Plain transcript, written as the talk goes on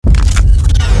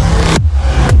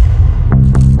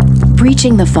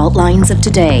breaching the fault lines of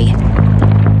today.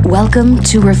 Welcome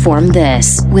to Reform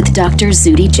This with Dr.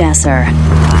 Zuhdi Jasser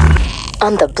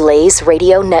on the Blaze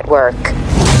Radio Network.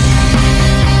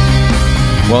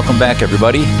 Welcome back,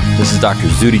 everybody. This is Dr.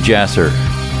 Zuhdi Jasser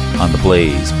on the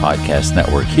Blaze Podcast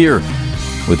Network here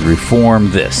with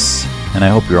Reform This. And I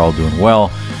hope you're all doing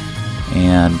well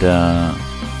and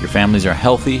your families are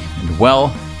healthy and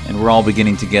well, and we're all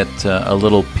beginning to get a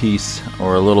little peace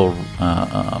or a little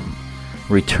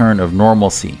return of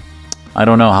normalcy. I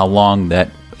don't know how long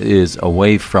that is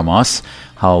away from us,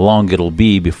 how long it'll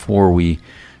be before we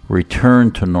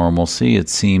return to normalcy. It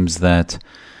seems that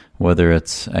whether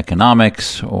it's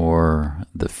economics or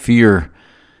the fear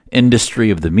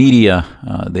industry of the media,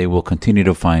 they will continue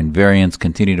to find variants,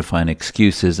 continue to find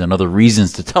excuses and other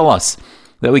reasons to tell us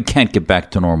that we can't get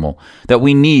back to normal, that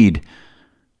we need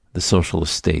the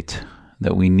socialist state,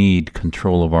 that we need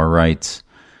control of our rights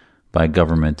by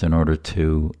government in order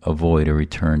to avoid a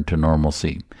return to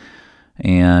normalcy.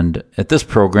 And at this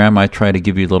program, I try to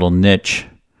give you a little niche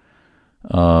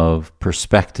of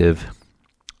perspective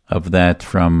of that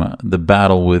from the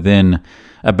battle within,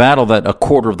 a battle that a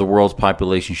quarter of the world's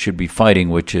population should be fighting,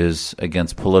 which is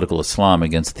against political Islam,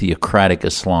 against theocratic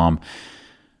Islam,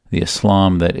 the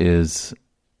Islam that is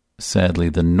sadly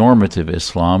the normative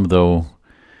Islam, though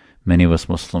many of us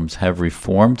Muslims have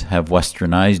reformed, have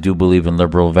westernized, do believe in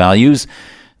liberal values.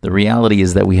 The reality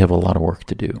is that we have a lot of work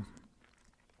to do.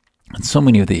 And so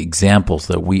many of the examples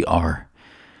that we are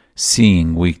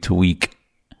seeing week to week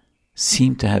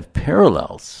seem to have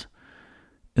parallels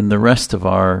in the rest of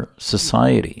our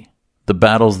society. The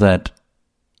battles that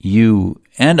you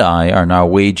and I are now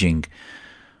waging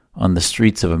on the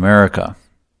streets of America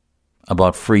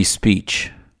about free speech,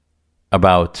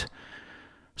 about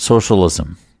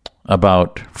socialism,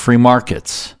 about free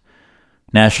markets,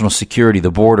 national security,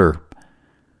 the border,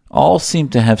 all seem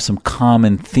to have some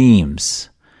common themes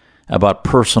about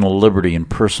personal liberty and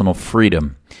personal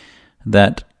freedom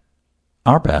that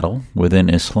our battle within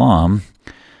Islam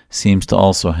seems to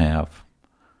also have.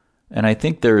 And I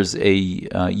think there is a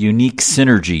unique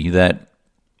synergy that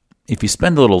if you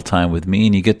spend a little time with me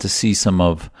and you get to see some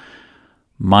of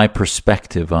my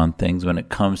perspective on things when it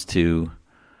comes to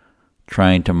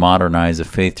trying to modernize a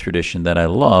faith tradition that I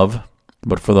love,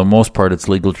 but for the most part its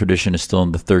legal tradition is still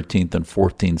in the 13th and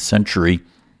 14th century,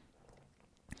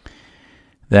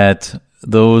 that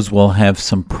those will have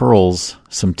some pearls,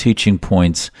 some teaching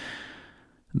points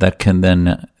that can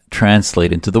then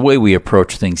translate into the way we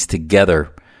approach things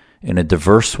together in a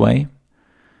diverse way,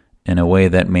 in a way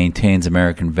that maintains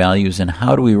American values, and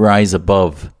how do we rise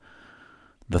above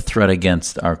the threat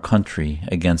against our country,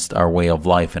 against our way of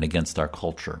life, and against our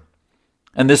culture.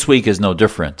 And this week is no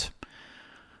different.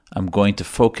 We're going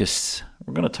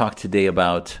to talk today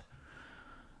about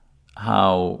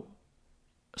how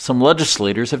some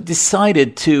legislators have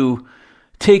decided to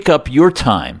take up your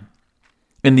time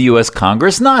in the U.S.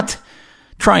 Congress, not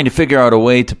trying to figure out a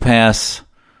way to pass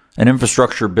an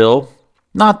infrastructure bill,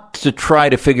 not to try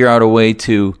to figure out a way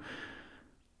to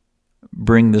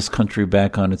bring this country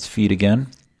back on its feet again.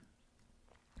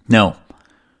 No,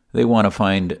 they want to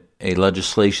find a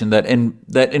legislation that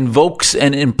invokes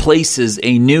and emplaces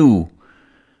a new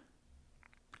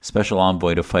special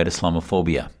envoy to fight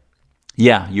Islamophobia.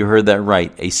 Yeah, you heard that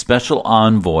right. A special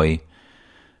envoy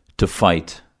to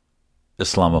fight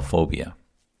Islamophobia.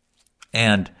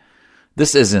 And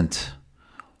this is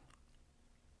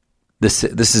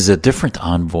a different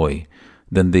envoy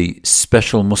than the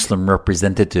special Muslim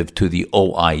representative to the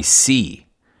OIC,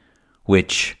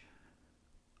 which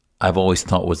I've always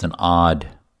thought was an odd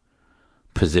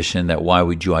position, that why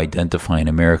would you identify an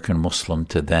American Muslim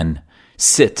to then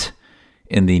sit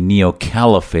in the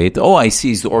neo-caliphate? The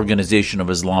OIC is the Organization of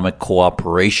Islamic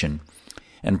Cooperation.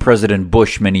 And President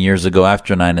Bush, many years ago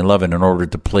after 9/11, in order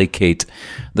to placate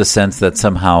the sense that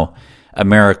somehow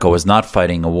America was not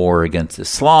fighting a war against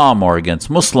Islam or against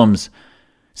Muslims,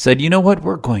 said, you know what,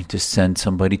 we're going to send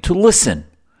somebody to listen,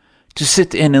 to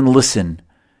sit in and listen,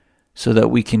 so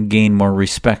that we can gain more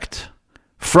respect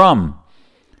from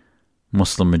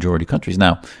Muslim-majority countries.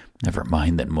 Now, never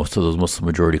mind that most of those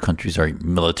Muslim-majority countries are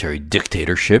military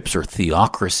dictatorships or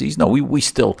theocracies. No,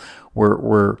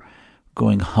 we're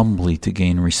going humbly to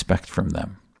gain respect from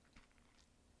them.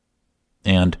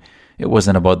 And it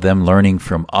wasn't about them learning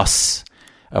from us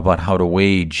about how to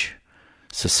wage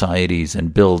societies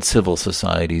and build civil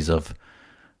societies of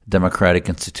democratic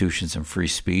institutions and free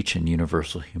speech and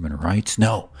universal human rights.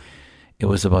 No, it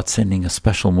was about sending a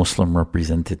special Muslim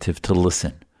representative to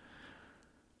listen.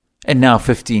 And now,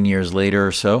 15 years later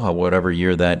or so, whatever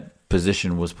year that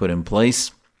position was put in place,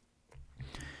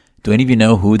 do any of you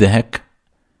know who the heck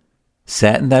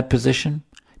sat in that position?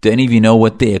 Do any of you know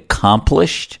what they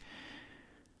accomplished?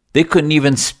 They couldn't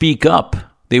even speak up.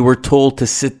 They were told to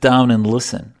sit down and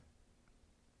listen.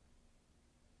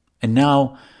 And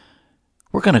now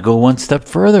we're going to go one step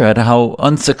further at how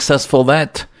unsuccessful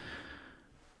that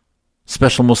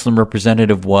special Muslim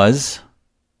representative was.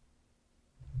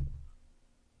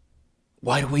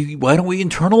 Why don't we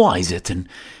internalize it and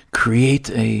create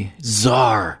a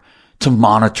czar to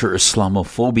monitor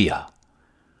Islamophobia?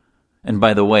 And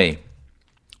by the way,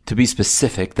 to be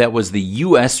specific, that was the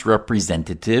U.S.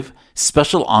 representative,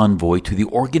 special envoy to the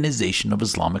Organization of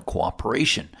Islamic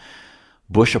Cooperation.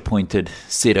 Bush appointed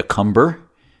Seda Cumber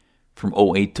from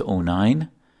 2008 to 2009.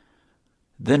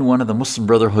 Then one of the Muslim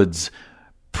Brotherhood's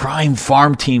prime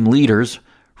farm team leaders,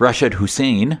 Rashad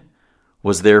Hussain,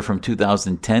 was there from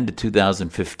 2010 to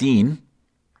 2015.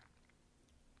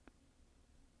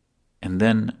 And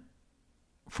then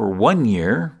for 1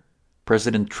 year,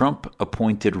 President Trump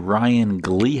appointed Ryan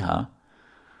Gliha,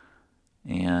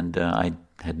 and I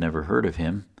had never heard of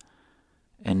him.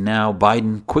 And now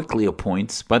Biden quickly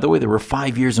appoints. By the way, there were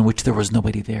 5 years in which there was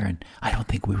nobody there, and I don't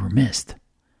think we were missed.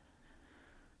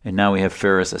 And now we have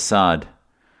Faris Assad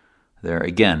there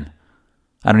again.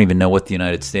 I don't even know what the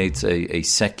United States, a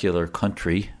secular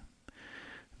country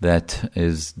that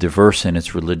is diverse in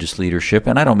its religious leadership,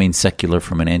 and I don't mean secular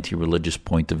from an anti-religious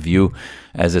point of view,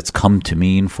 as it's come to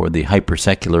mean for the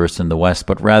hyper-secularists in the West,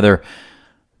 but rather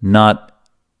not,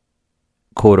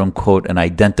 quote-unquote, an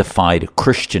identified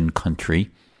Christian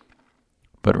country,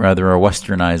 but rather a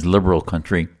westernized liberal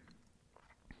country.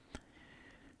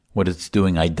 What it's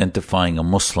doing, identifying a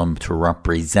Muslim to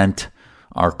represent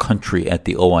our country at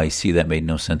the OIC, that made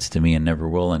no sense to me and never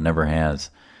will and never has.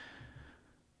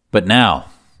 But now,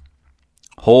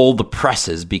 hold the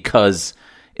presses, because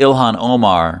Ilhan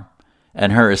Omar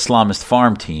and her Islamist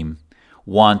farm team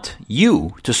want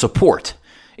you to support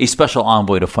a special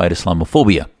envoy to fight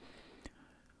Islamophobia.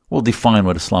 We'll define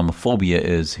what Islamophobia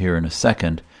is here in a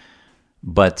second,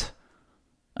 but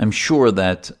I'm sure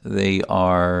that they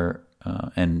are,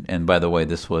 and by the way,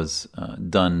 this was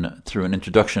done through an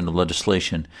introduction of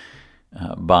legislation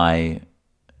by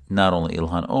not only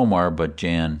Ilhan Omar, but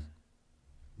Jan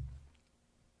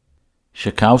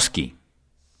Schakowsky.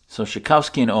 So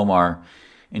Schakowsky and Omar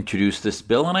introduced this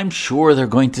bill, and I'm sure they're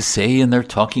going to say in their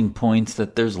talking points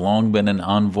that there's long been an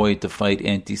envoy to fight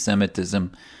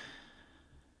anti-Semitism.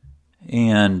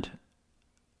 And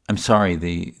I'm sorry,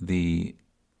 the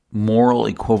moral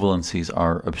equivalencies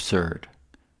are absurd.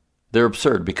 They're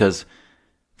absurd because,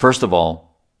 first of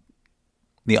all,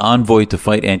 the envoy to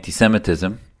fight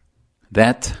anti-Semitism,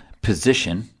 that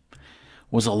position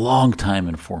was a long time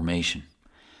in formation.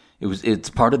 It's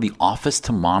part of the Office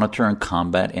to Monitor and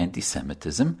Combat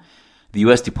Anti-Semitism. The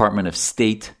U.S. Department of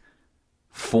State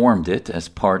formed it as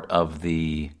part of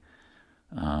the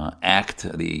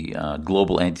Act, the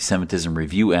Global Anti-Semitism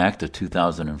Review Act of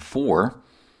 2004.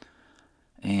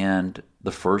 And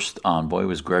the first envoy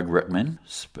was Greg Rittman,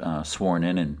 sworn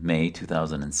in May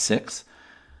 2006,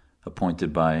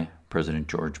 appointed by President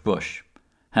George Bush.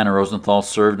 Hannah Rosenthal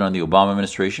served on the Obama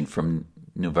administration from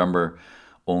November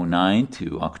 2009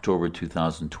 to October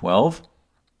 2012.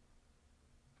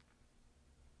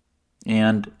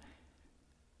 And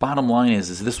bottom line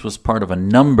is this was part of a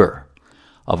number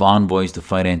of envoys to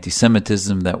fight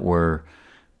anti-Semitism that were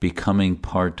becoming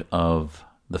part of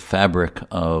the fabric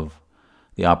of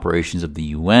the operations of the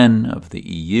UN, of the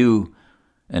EU,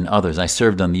 and others. I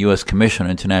served on the U.S. Commission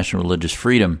on International Religious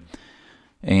Freedom,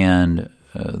 and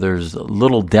there's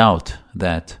little doubt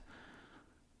that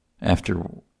after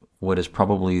what is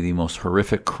probably the most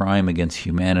horrific crime against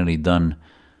humanity done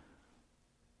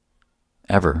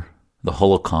ever, the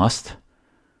Holocaust,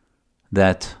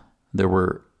 that there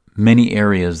were many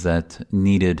areas that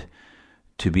needed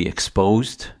to be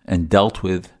exposed and dealt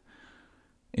with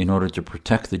in order to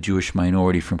protect the Jewish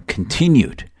minority from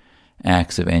continued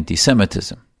acts of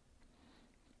anti-Semitism.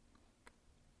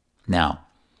 Now,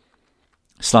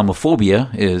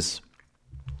 Islamophobia is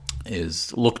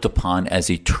looked upon as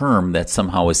a term that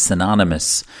somehow is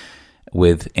synonymous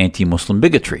with anti-Muslim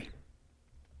bigotry.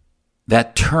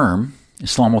 That term,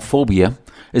 Islamophobia,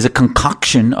 is a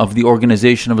concoction of the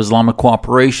Organization of Islamic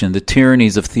Cooperation, the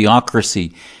tyrannies of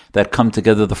theocracy that come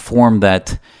together to form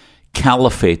that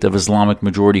caliphate of Islamic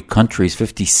majority countries,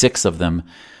 56 of them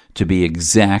to be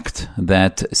exact,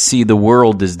 that see the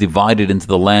world is divided into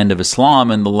the land of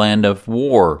Islam and the land of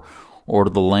war, or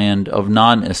the land of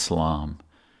non-Islam,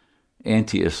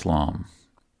 anti-Islam.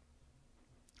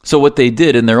 So what they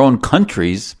did in their own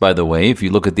countries, by the way, if you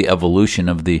look at the evolution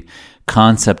of the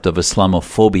concept of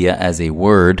Islamophobia as a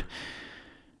word,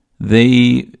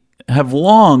 they have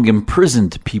long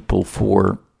imprisoned people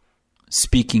for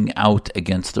speaking out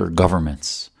against their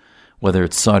governments, whether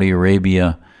it's Saudi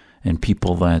Arabia and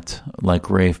people that, like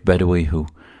Raif Badawi, who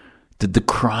did the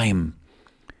crime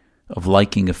of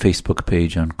liking a Facebook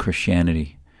page on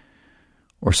Christianity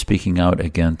or speaking out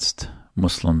against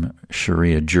Muslim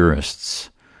Sharia jurists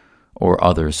or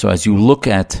others. So as you look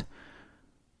at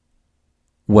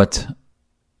what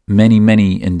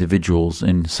many individuals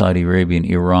in Saudi Arabia, in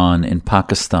Iran, in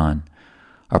Pakistan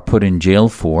are put in jail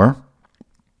for,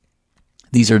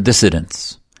 these are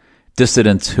dissidents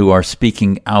who are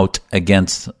speaking out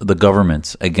against the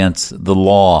governments, against the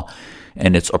law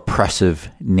and its oppressive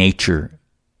nature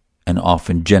and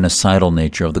often genocidal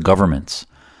nature of the governments.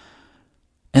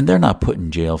 And they're not put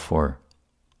in jail for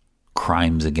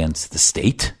crimes against the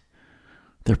state.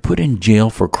 They're put in jail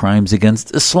for crimes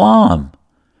against Islam.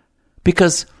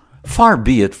 Because far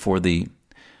be it for the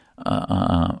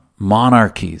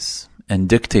monarchies and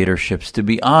dictatorships to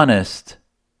be honest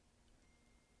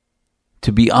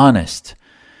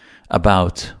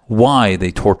about why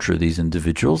they torture these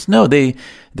individuals. No, they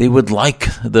would like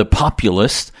the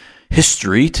populist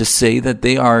history to say that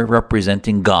they are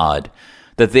representing God,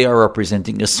 that they are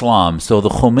representing Islam. So the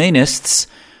Khomeinists,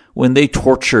 when they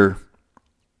torture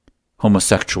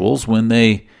homosexuals, when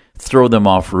they throw them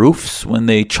off roofs, when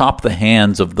they chop the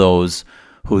hands of those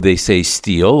who they say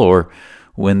steal, or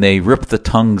when they rip the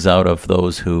tongues out of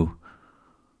those who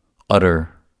utter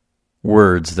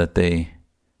words that they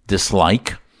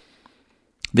dislike,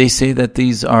 they say that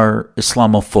these are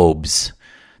Islamophobes,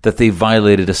 that they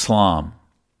violated Islam.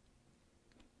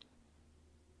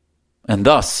 And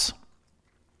thus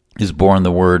is born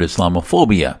the word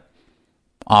Islamophobia,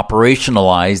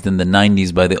 operationalized in the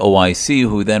 90s by the OIC,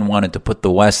 who then wanted to put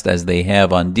the West as they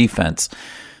have on defense.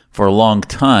 For a long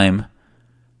time,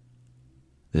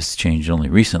 this changed only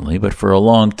recently, but for a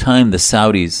long time the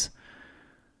Saudis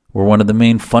were one of the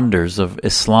main funders of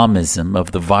Islamism,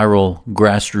 of the viral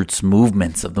grassroots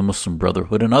movements of the Muslim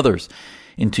Brotherhood and others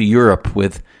into Europe.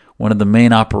 With one of the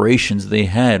main operations they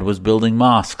had was building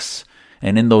mosques.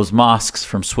 And in those mosques,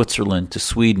 from Switzerland to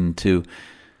Sweden to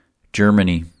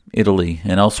Germany, Italy,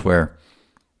 and elsewhere,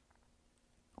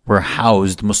 were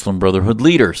housed Muslim Brotherhood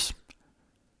leaders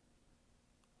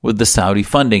with the Saudi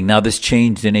funding. Now this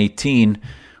changed in 2018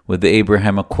 with the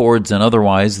Abraham Accords and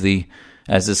otherwise.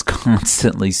 As is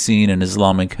constantly seen in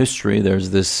Islamic history,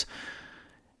 there's this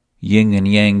yin and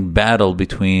yang battle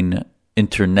between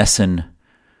internecine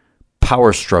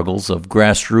power struggles of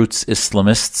grassroots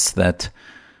Islamists that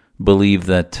believe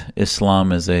that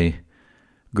Islam is a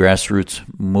grassroots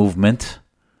movement,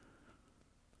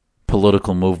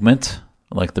 political movement,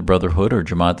 like the Brotherhood or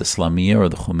Jamaat Islamiyah or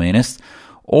the Khomeinists,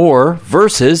 or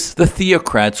versus the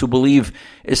theocrats who believe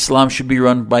Islam should be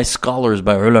run by scholars,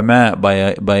 by ulama,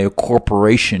 by a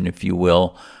corporation, if you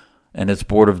will, and its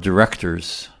board of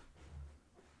directors,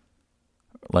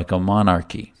 like a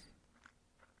monarchy.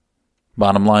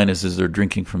 Bottom line is they're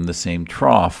drinking from the same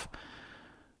trough,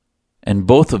 and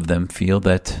both of them feel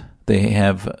that they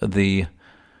have the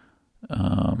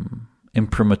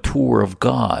imprimatur of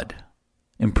God,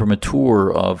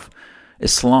 imprimatur of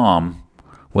Islam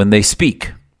when they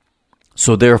speak.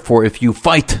 So therefore, if you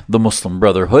fight the Muslim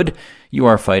Brotherhood, you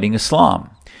are fighting Islam.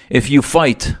 If you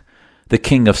fight the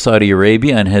king of Saudi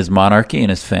Arabia and his monarchy and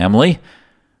his family,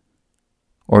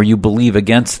 or you believe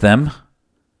against them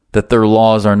that their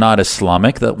laws are not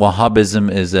Islamic, that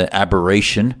Wahhabism is an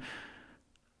aberration,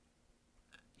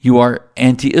 you are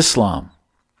anti-Islam.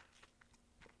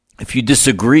 If you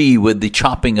disagree with the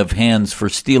chopping of hands for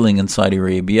stealing in Saudi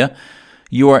Arabia,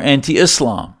 you are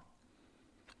anti-Islam.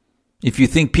 If you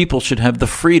think people should have the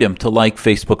freedom to like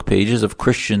Facebook pages of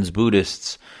Christians,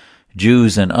 Buddhists,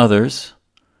 Jews, and others,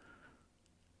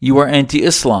 you are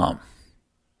anti-Islam.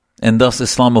 And thus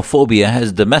Islamophobia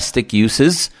has domestic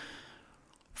uses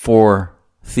for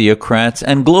theocrats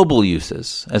and global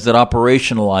uses as it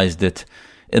operationalized it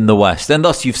in the West. And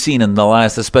thus you've seen in the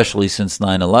last, especially since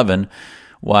 9/11,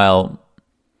 while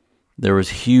there was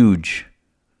huge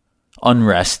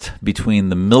unrest between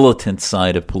the militant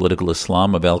side of political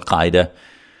Islam, of Al-Qaeda,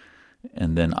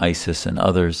 and then ISIS and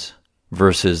others,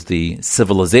 versus the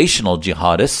civilizational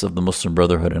jihadists of the Muslim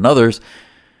Brotherhood and others.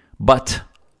 But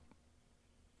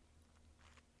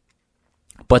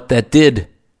that did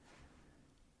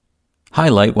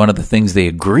highlight one of the things they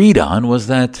agreed on was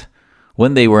that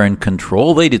when they were in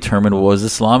control, they determined what was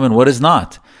Islam and what is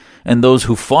not. And those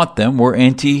who fought them were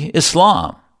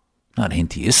anti-Islam, not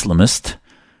anti-Islamist.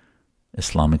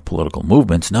 Islamic political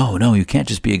movements. No, you can't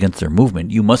just be against their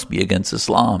movement. You must be against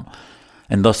Islam.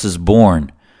 And thus is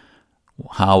born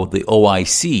how the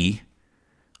OIC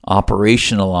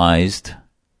operationalized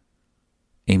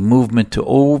a movement to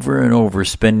over and over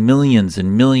spend millions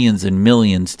and millions and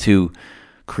millions to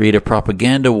create a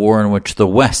propaganda war in which the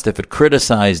West, if it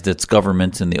criticized its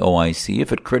governments in the OIC,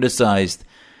 if it criticized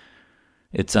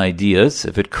its ideas,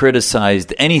 if it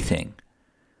criticized anything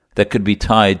that could be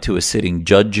tied to a sitting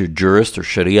judge or jurist or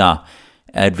Sharia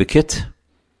advocate,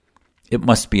 it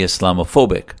must be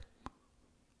Islamophobic.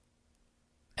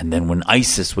 And then when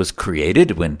ISIS was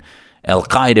created, when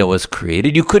Al-Qaeda was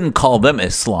created, you couldn't call them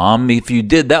Islam. If you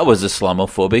did, that was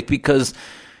Islamophobic because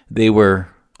they were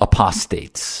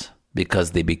apostates,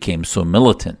 because they became so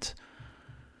militant.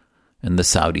 And the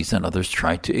Saudis and others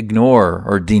tried to ignore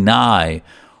or deny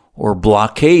or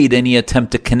blockade any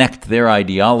attempt to connect their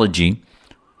ideology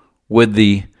with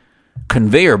the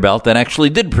conveyor belt that actually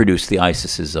did produce the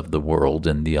ISISes of the world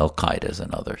and the Al-Qaedas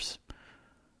and others,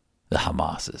 the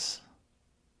Hamases,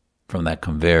 from that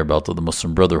conveyor belt of the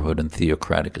Muslim Brotherhood and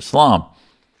theocratic Islam.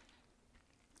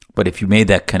 But if you made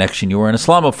that connection, you were an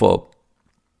Islamophobe.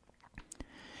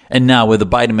 And now with the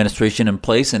Biden administration in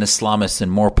place and Islamists in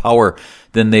more power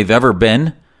than they've ever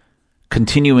been,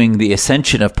 continuing the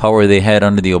ascension of power they had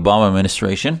under the Obama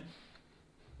administration,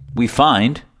 we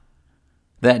find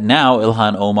that now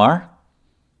Ilhan Omar,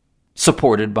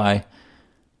 supported by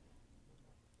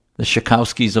the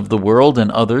Schakowskis of the world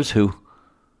and others who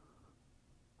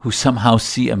somehow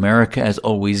see America as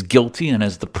always guilty and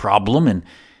as the problem and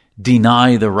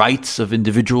deny the rights of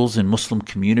individuals in Muslim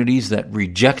communities that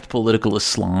reject political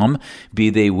Islam, be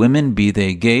they women, be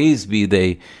they gays, be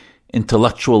they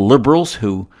intellectual liberals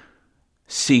who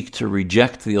seek to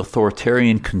reject the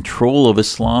authoritarian control of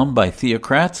Islam by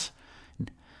theocrats.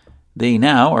 They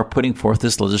now are putting forth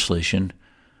this legislation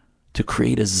to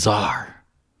create a czar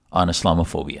on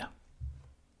Islamophobia.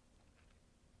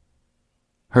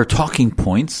 Her talking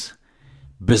points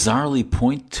bizarrely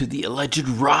point to the alleged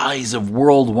rise of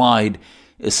worldwide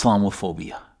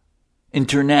Islamophobia,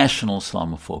 international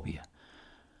Islamophobia.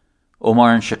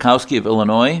 Omar and Schakowsky of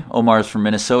Illinois, Omar is from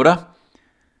Minnesota,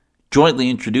 jointly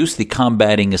introduced the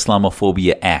Combating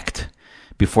Islamophobia Act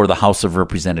before the House of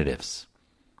Representatives.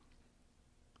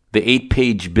 The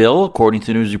 8-page bill, according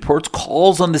to news reports,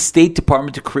 calls on the State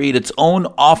Department to create its own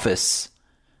office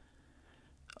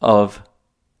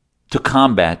to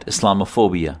combat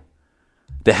Islamophobia,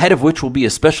 the head of which will be a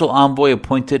special envoy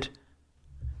appointed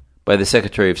by the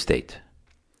Secretary of State.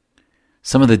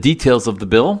 Some of the details of the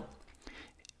bill: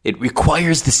 it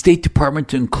requires the State Department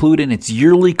to include in its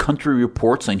yearly country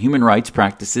reports on human rights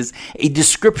practices a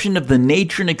description of the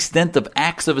nature and extent of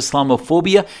acts of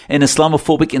Islamophobia and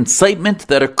Islamophobic incitement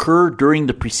that occur during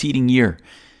the preceding year.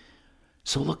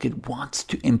 So look, it wants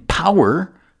to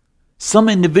empower some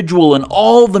individual and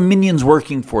all the minions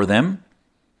working for them,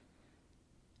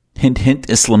 hint, hint,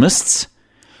 Islamists,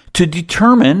 to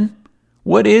determine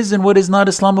what is and what is not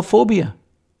Islamophobia.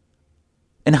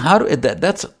 And how do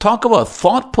that's talk about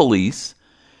thought police.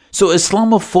 So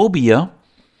Islamophobia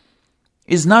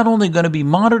is not only going to be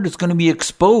monitored, it's going to be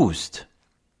exposed.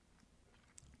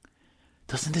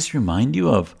 Doesn't this remind you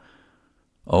of,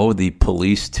 the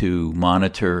police to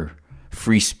monitor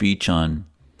free speech on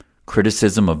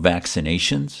criticism of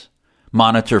vaccinations,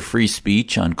 monitor free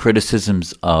speech on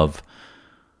criticisms of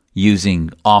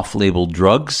using off-label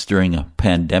drugs during a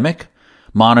pandemic,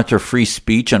 monitor free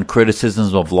speech on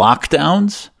criticisms of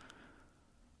lockdowns?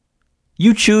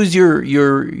 You choose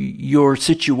your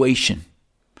situation.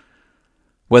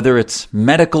 Whether it's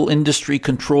medical industry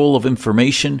control of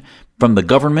information from the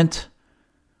government,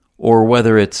 or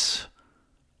whether it's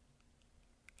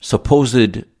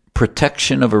supposed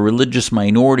protection of a religious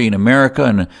minority in America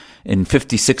and in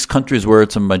 56 countries where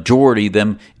it's a majority,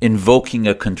 them invoking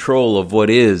a control of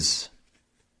what is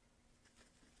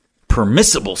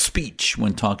permissible speech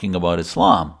when talking about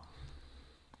Islam.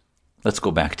 Let's go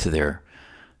back to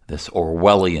this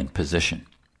Orwellian position.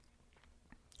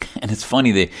 And it's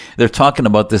funny, they're talking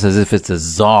about this as if it's a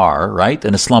czar, right?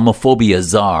 An Islamophobia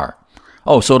czar.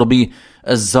 Oh, so it'll be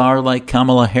a czar like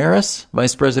Kamala Harris,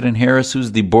 Vice President Harris,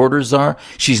 who's the border czar.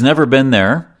 She's never been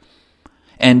there.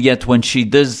 And yet when she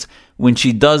does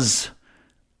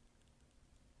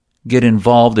get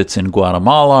involved, it's in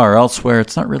Guatemala or elsewhere.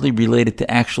 It's not really related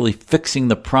to actually fixing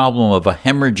the problem of a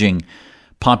hemorrhaging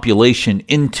population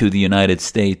into the United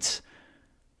States,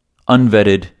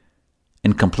 unvetted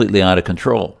and completely out of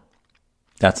control.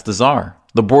 That's the czar.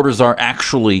 The border czar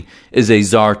actually is a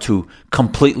czar to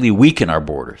completely weaken our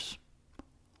borders.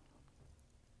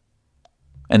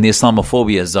 And the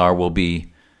Islamophobia czar will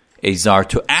be a czar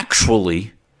to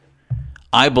actually,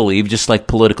 I believe, just like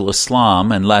political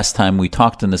Islam, and last time we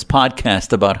talked in this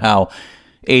podcast about how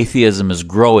atheism is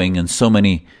growing in so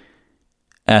many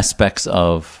aspects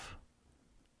of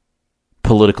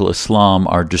political Islam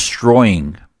are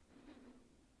destroying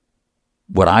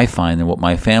what I find and what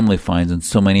my family finds and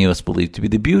so many of us believe to be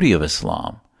the beauty of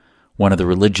Islam, one of the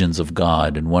religions of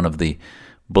God and one of the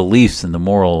beliefs in the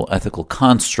moral, ethical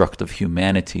construct of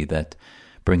humanity that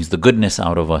brings the goodness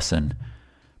out of us and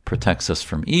protects us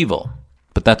from evil.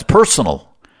 But that's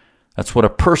personal. That's what a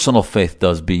personal faith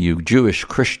does, be you Jewish,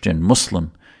 Christian,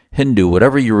 Muslim, Hindu,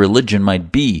 whatever your religion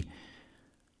might be.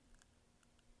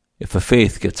 If a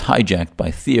faith gets hijacked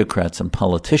by theocrats and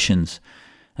politicians,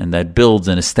 and that builds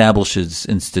and establishes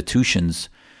institutions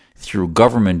through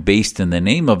government based in the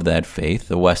name of that faith,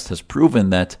 the West has proven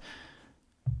that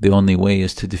the only way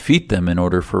is to defeat them in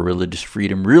order for religious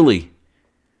freedom really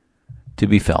to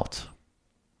be felt.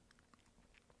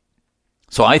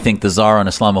 So I think the czar on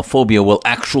Islamophobia will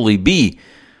actually be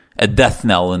a death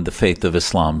knell in the faith of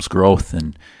Islam's growth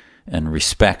and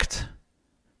respect.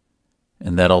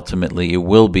 And that ultimately it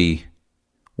will be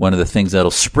one of the things that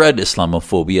will spread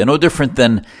Islamophobia. No different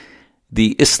than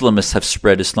the Islamists have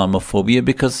spread Islamophobia,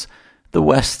 because the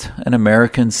West and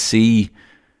Americans see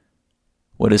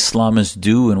what Islamists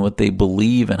do and what they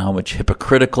believe and how much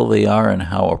hypocritical they are and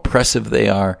how oppressive they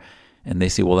are. And they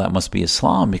say, well, that must be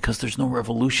Islam, because there's no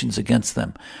revolutions against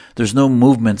them. There's no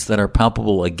movements that are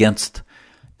palpable against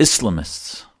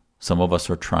Islamists. Some of us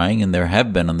are trying, and there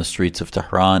have been on the streets of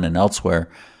Tehran and elsewhere,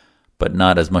 but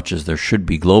not as much as there should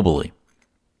be globally.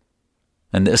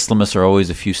 And the Islamists are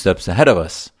always a few steps ahead of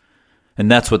us. And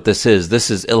that's what this is. This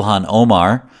is Ilhan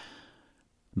Omar,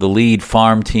 the lead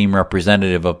farm team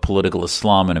representative of political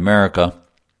Islam in America,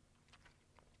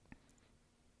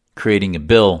 creating a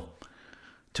bill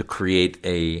to create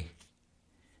a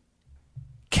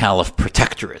caliph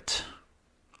protectorate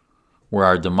where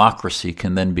our democracy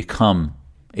can then become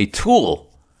a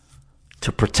tool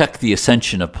to protect the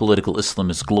ascension of political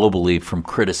Islamists globally from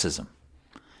criticism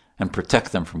and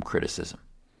protect them from criticism.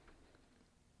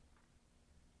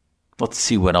 Let's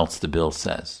see what else the bill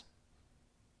says.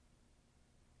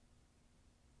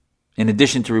 In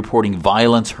addition to reporting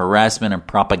violence, harassment, and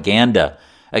propaganda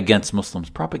against Muslims,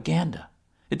 propaganda.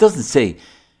 It doesn't say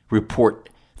report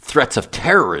threats of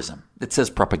terrorism. It says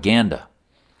propaganda.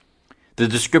 The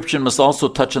description must also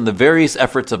touch on the various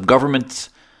efforts of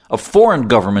foreign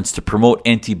governments to promote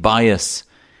anti-bias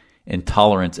and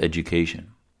tolerance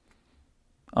education.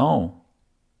 Oh.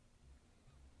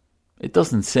 It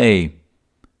doesn't say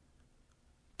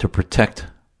to protect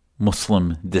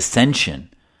Muslim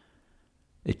dissension.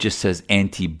 It just says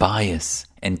anti-bias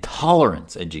and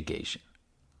tolerance education.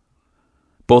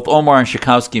 Both Omar and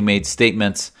Schakowsky made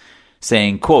statements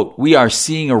saying, quote, "We are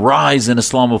seeing a rise in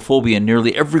Islamophobia in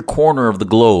nearly every corner of the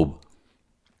globe."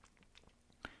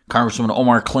 Congresswoman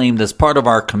Omar claimed, as part of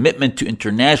our commitment to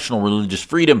international religious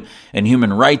freedom and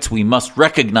human rights, we must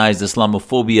recognize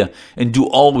Islamophobia and do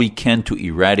all we can to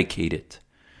eradicate it.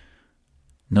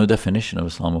 No definition of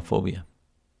Islamophobia.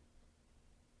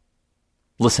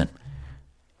 Listen,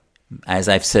 as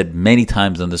I've said many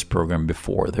times on this program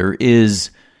before, there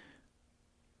is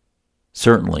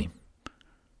certainly,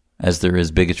 as there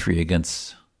is bigotry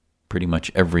against pretty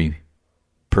much every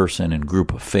person and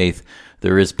group of faith,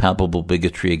 there is palpable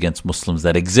bigotry against Muslims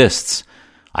that exists.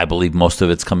 I believe most of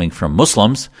it's coming from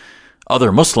Muslims,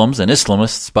 other Muslims and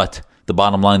Islamists, but the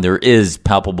bottom line, there is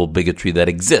palpable bigotry that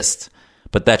exists.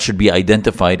 But that should be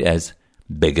identified as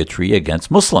bigotry against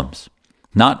Muslims,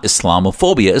 not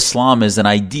Islamophobia. Islam is an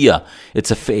idea.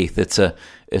 It's a faith. It's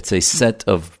a set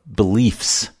of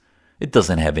beliefs. It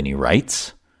doesn't have any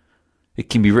rights. It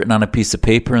can be written on a piece of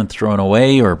paper and thrown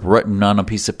away, or written on a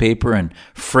piece of paper and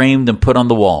framed and put on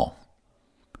the wall.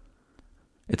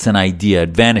 It's an idea.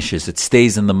 It vanishes. It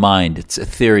stays in the mind. It's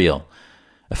ethereal,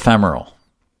 ephemeral.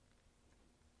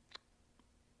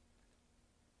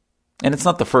 And it's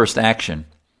not the first action.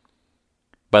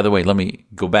 By the way, let me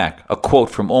go back. A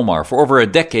quote from Omar. "For over a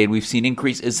decade, we've seen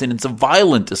increased incidents of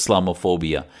violent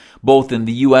Islamophobia, both in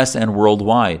the U.S. and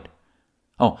worldwide."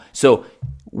 Oh, so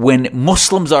when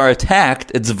Muslims are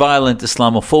attacked, it's violent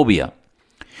Islamophobia.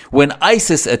 When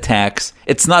ISIS attacks,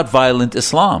 it's not violent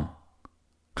Islam.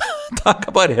 Talk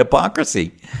about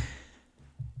hypocrisy.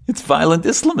 It's violent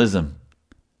Islamism.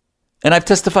 And I've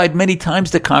testified many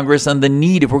times to Congress on the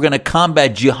need, if we're going to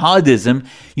combat jihadism,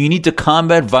 you need to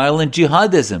combat violent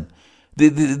jihadism.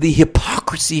 The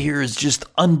hypocrisy here is just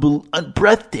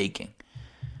breathtaking.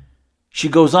 She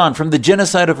goes on, from the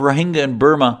genocide of Rohingya in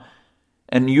Burma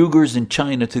and Uyghurs in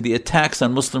China to the attacks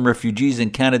on Muslim refugees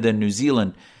in Canada and New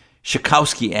Zealand,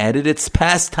 Schakowsky added, it's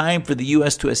past time for the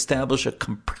U.S. to establish a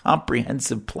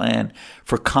comprehensive plan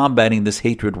for combating this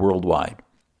hatred worldwide.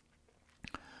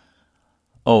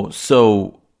 Oh,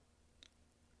 so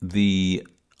the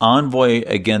envoy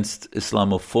against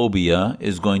Islamophobia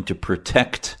is going to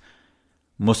protect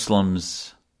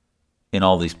Muslims in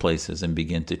all these places and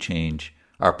begin to change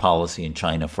our policy in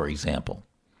China, for example.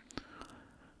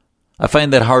 I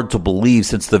find that hard to believe,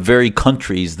 since the very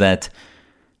countries that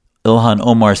Ilhan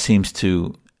Omar seems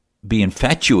to be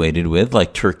infatuated with,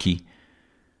 like Turkey,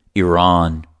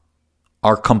 Iran,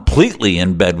 are completely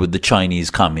in bed with the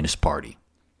Chinese Communist Party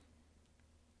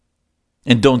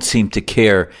and don't seem to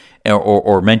care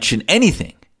or mention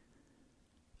anything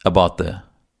about the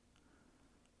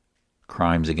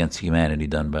crimes against humanity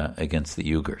done against the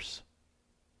Uyghurs.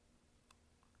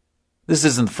 This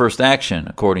isn't the first action,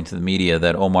 according to the media,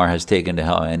 that Omar has taken to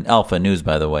help, and Alpha News,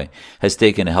 by the way, has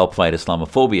taken to help fight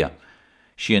Islamophobia.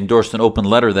 She endorsed an open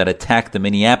letter that attacked the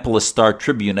Minneapolis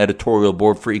Star-Tribune editorial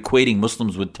board for equating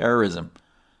Muslims with terrorism.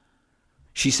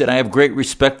 She said, "I have great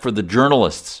respect for the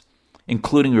journalists,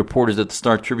 including reporters at the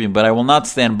Star-Tribune, but I will not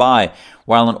stand by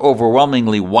while an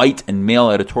overwhelmingly white and male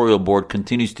editorial board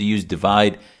continues to use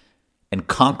divide and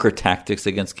conquer tactics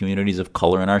against communities of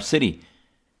color in our city,"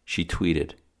 she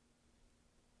tweeted.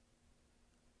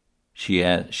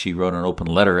 She wrote an open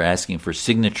letter asking for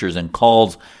signatures and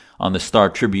calls on the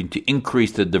Star-Tribune to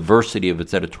increase the diversity of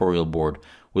its editorial board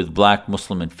with black,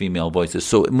 Muslim, and female voices.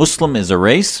 So Muslim is a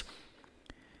race.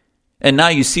 And now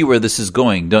you see where this is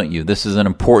going, don't you? This is an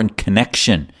important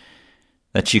connection,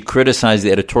 that she criticized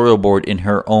the editorial board in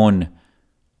her own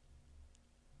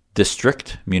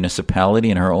district,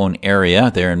 municipality, in her own area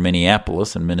there in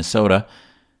Minneapolis and Minnesota.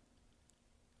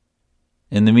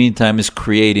 In the meantime,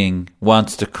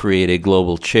 wants to create a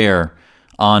global chair,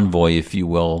 envoy, if you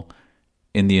will,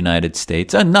 in the United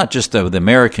States, and not just of the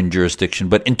American jurisdiction,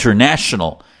 but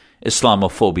international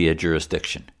Islamophobia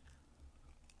jurisdiction,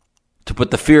 to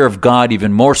put the fear of God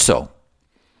even more so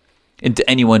into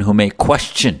anyone who may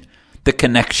question the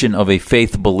connection of a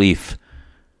faith belief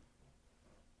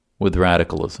with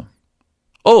radicalism.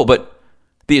 Oh, but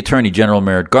the Attorney General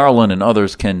Merrick Garland and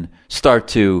others can start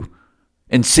to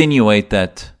insinuate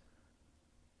that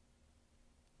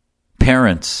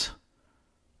parents,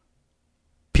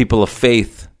 people of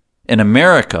faith in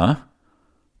America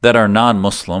that are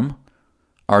non-Muslim,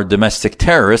 are domestic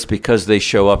terrorists because they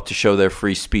show up to show their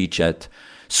free speech at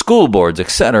school boards,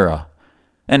 etc.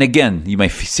 And again, you may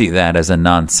see that as a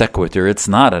non sequitur. It's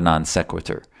not a non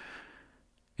sequitur.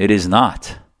 It is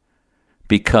not.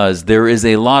 Because there is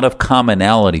a lot of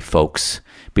commonality, folks,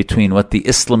 between what the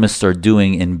Islamists are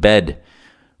doing in bed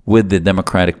with the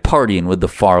Democratic Party and with the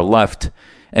far left,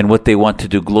 and what they want to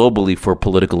do globally for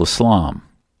political Islam.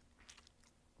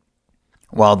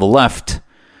 While the left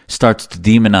starts to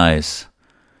demonize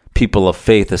people of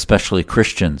faith, especially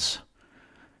Christians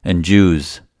and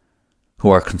Jews who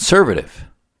are conservative,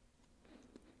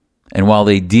 and while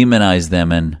they demonize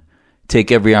them and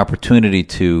take every opportunity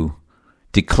to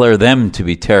declare them to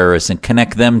be terrorists and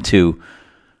connect them to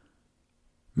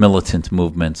militant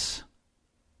movements,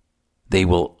 they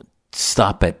will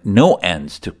stop at no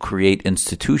ends to create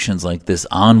institutions like this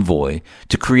envoy,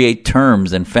 to create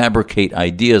terms and fabricate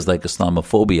ideas like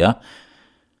Islamophobia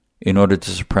in order to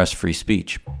suppress free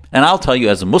speech. And I'll tell you,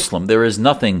 as a Muslim, there is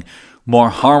nothing more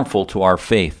harmful to our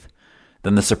faith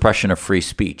than the suppression of free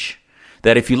speech.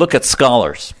 That if you look at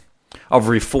scholars of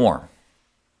reform,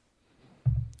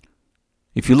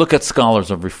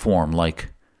 like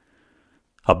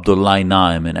Abdullah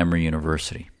Naim in Emory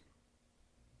University,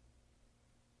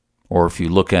 or if you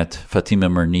look at Fatima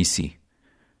Mernissi,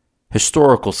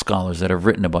 historical scholars that have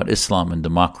written about Islam and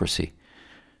democracy,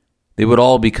 they would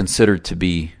all be considered to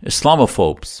be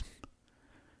Islamophobes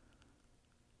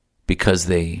because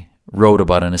they wrote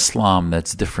about an Islam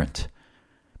that's different,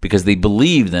 because they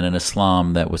believed in an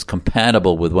Islam that was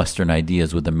compatible with Western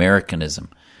ideas, with Americanism,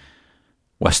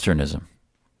 Westernism.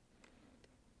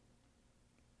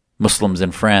 Muslims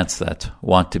in France that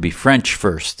want to be French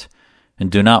first and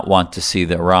do not want to see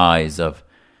the rise of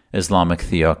Islamic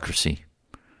theocracy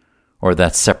or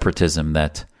that separatism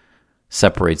that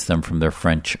separates them from their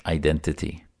French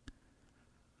identity.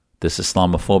 This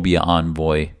Islamophobia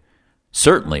envoy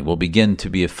certainly will begin to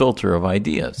be a filter of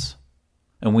ideas,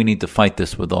 and we need to fight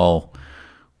this with all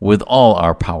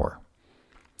our power,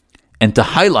 and to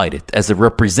highlight it as a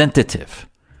representative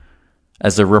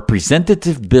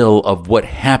bill of what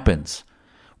happens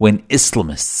when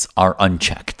Islamists are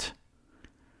unchecked.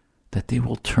 That they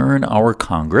will turn our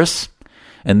Congress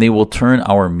and they will turn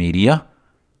our media,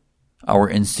 our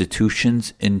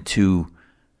institutions, into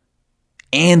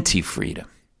anti-freedom,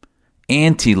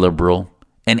 anti-liberal,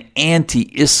 and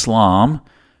anti-Islam,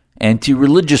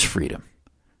 anti-religious freedom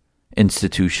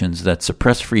institutions that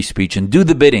suppress free speech and do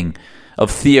the bidding of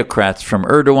theocrats, from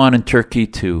Erdogan in Turkey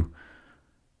to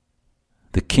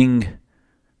the king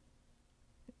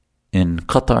in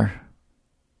Qatar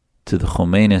to the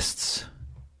Khomeinists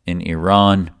in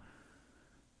Iran,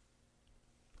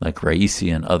 like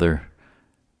Raisi and other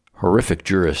horrific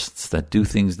jurists that do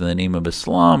things in the name of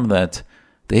Islam that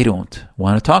they don't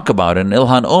want to talk about. And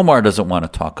Ilhan Omar doesn't want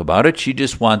to talk about it. She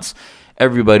just wants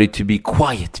everybody to be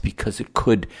quiet because it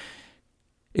could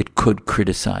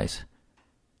criticize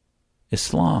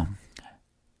Islam.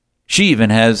 She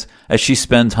even has, as she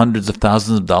spends hundreds of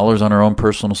thousands of dollars on her own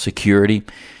personal security,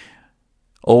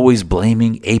 always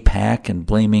blaming AIPAC and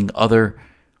blaming other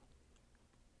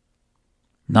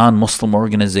non-Muslim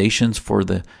organizations for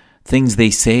the things they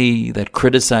say that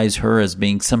criticize her as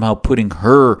being somehow putting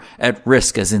her at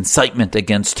risk as incitement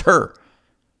against her.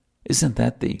 Isn't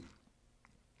that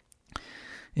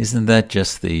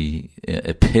just the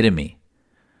epitome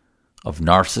of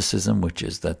narcissism, which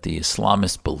is that the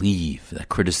Islamists believe that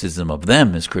criticism of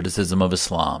them is criticism of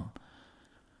Islam?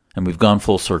 And we've gone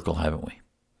full circle, haven't we?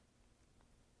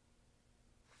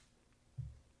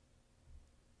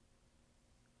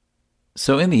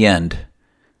 So in the end,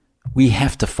 we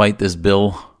have to fight this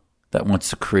bill that wants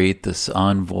to create this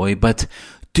envoy, but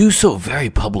do so very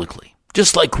publicly,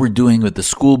 just like we're doing with the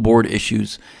school board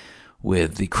issues,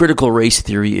 with the critical race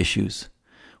theory issues,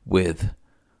 with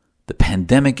the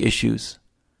pandemic issues.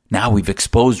 Now we've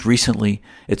exposed recently,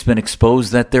 it's been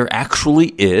exposed that there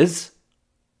actually is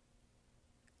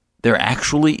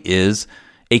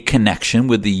a connection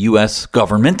with the U.S.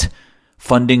 government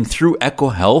funding through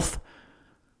EcoHealth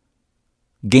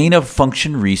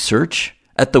gain-of-function research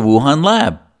at the Wuhan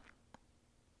lab.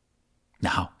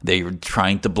 Now, they were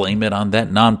trying to blame it on that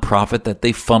nonprofit that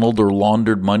they funneled or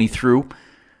laundered money through.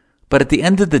 But at the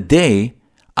end of the day,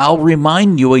 I'll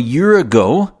remind you, a year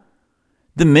ago,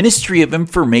 the Ministry of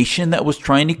Information that was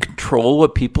trying to control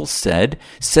what people said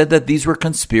that these were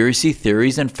conspiracy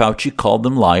theories, and Fauci called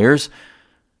them liars,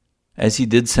 as he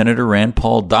did Senator Rand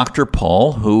Paul, Dr.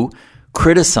 Paul, who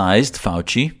criticized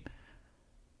Fauci.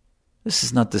 This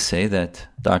is not to say that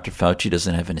Dr. Fauci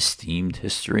doesn't have an esteemed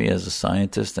history as a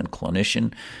scientist and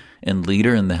clinician and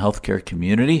leader in the healthcare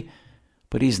community,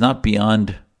 but he's not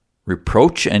beyond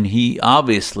reproach, and he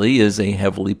obviously is a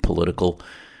heavily political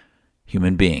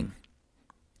human being,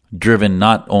 driven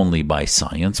not only by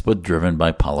science, but driven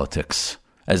by politics,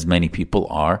 as many people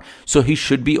are. So he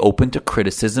should be open to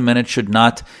criticism, and it should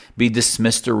not be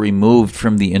dismissed or removed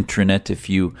from the internet if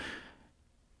you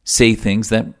say things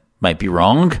that might be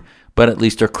wrong, but at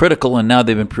least are critical, and now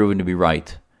they've been proven to be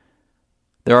right.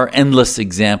 There are endless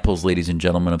examples, ladies and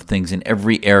gentlemen, of things in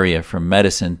every area, from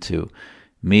medicine to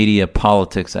media,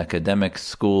 politics, academics,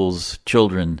 schools,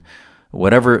 children,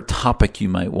 whatever topic you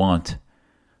might want,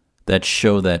 that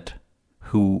show that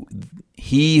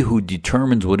he who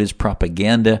determines what is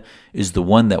propaganda is the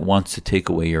one that wants to take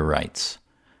away your rights.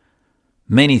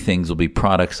 Many things will be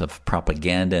products of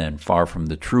propaganda and far from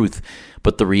the truth,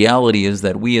 but the reality is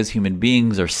that we as human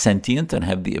beings are sentient and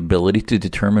have the ability to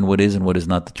determine what is and what is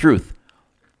not the truth.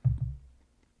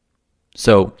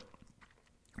 So,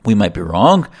 we might be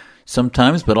wrong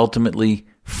sometimes, but ultimately,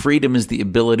 freedom is the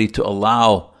ability to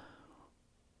allow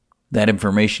that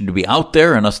information to be out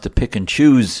there and us to pick and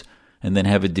choose and then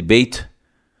have a debate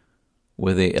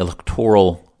with an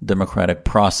electoral democratic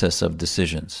process of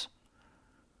decisions.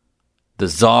 The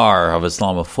czar of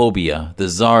Islamophobia, the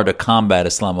czar to combat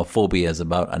Islamophobia, is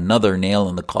about another nail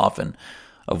in the coffin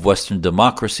of Western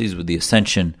democracies with the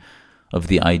ascension of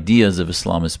the ideas of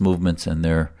Islamist movements and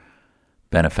their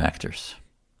benefactors.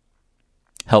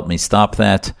 Help me stop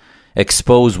that,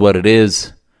 expose what it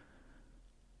is,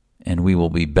 and we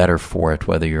will be better for it,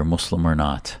 whether you're Muslim or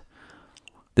not.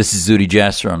 This is Zuhdi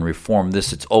Jasser on Reform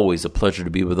This. It's always a pleasure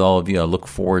to be with all of you. I look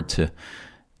forward to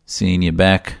seeing you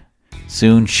back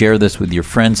soon. Share this with your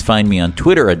friends. Find me on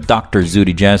Twitter at Dr.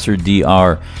 Zuhdi Jasser,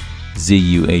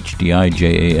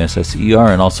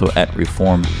 DrZuhdiJasser, and also at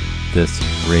Reform This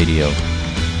Radio.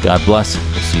 God bless.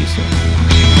 We'll see you soon.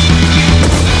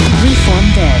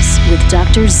 Reform This with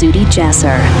Dr. Zuhdi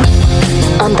Jasser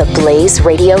on the Blaze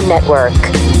Radio Network.